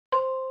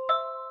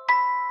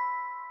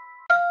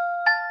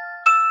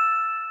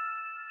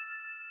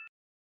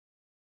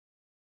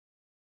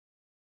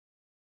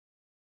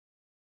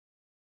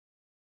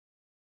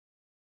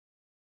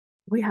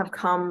we have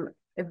come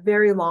a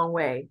very long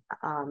way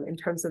in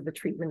terms of the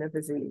treatment of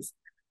disease.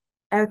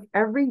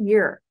 Every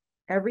year,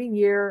 every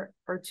year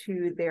or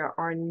two, there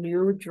are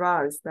new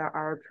drugs that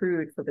are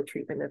approved for the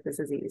treatment of this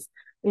disease.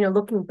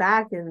 Looking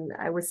back, and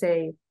I would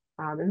say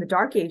in the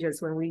dark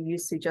ages when we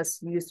used to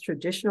just use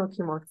traditional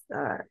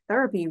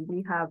chemotherapy,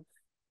 we have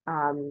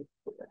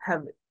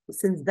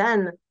since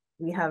then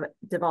we have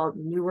developed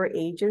newer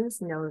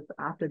agents.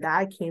 After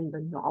that came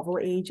the novel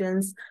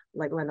agents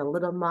like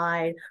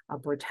lenalidomide,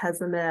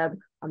 bortezomib,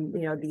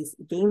 these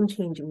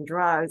game-changing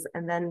drugs,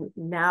 and then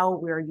now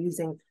we're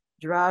using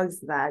drugs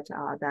that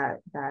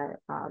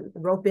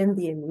rope in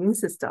the immune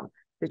system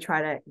to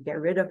try to get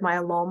rid of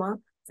myeloma,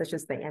 such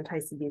as the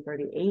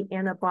anti-CD38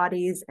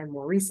 antibodies, and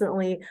more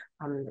recently,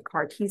 the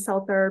CAR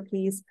T-cell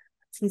therapies,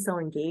 T-cell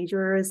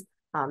engagers.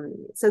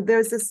 So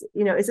there's this,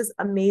 it's just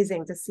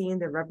amazing to see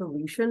the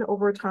revolution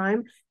over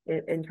time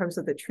in terms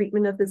of the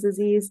treatment of this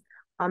disease.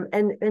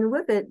 And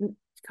with it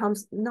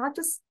comes not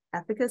just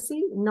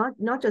efficacy,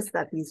 not just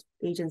that these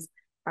agents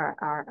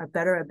are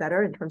better and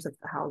better in terms of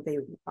how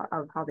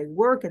they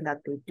work and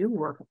that they do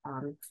work,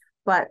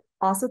 but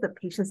also the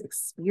patient's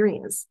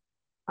experience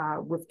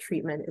with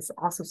treatment is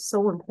also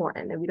so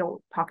important, and we don't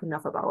talk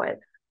enough about it.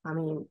 I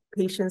mean,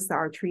 patients that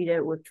are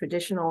treated with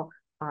traditional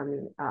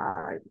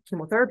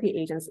chemotherapy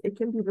agents, it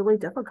can be really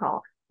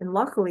difficult. And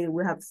luckily,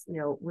 we have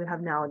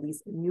now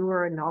these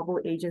newer novel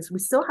agents. We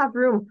still have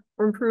room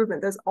for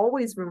improvement. There's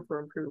always room for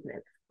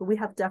improvement, but we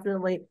have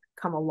definitely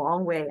come a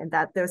long way, and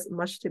that there's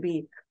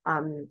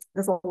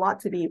there's a lot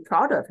to be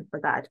proud of for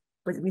that.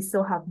 But we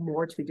still have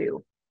more to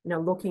do.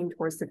 Looking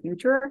towards the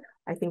future,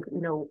 I think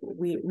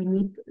we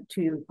need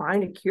to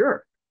find a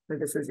cure for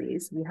this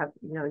disease. We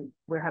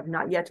have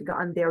not yet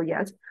gotten there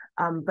yet,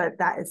 but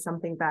that is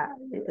something that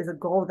is a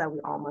goal that we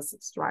all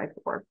must strive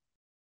for.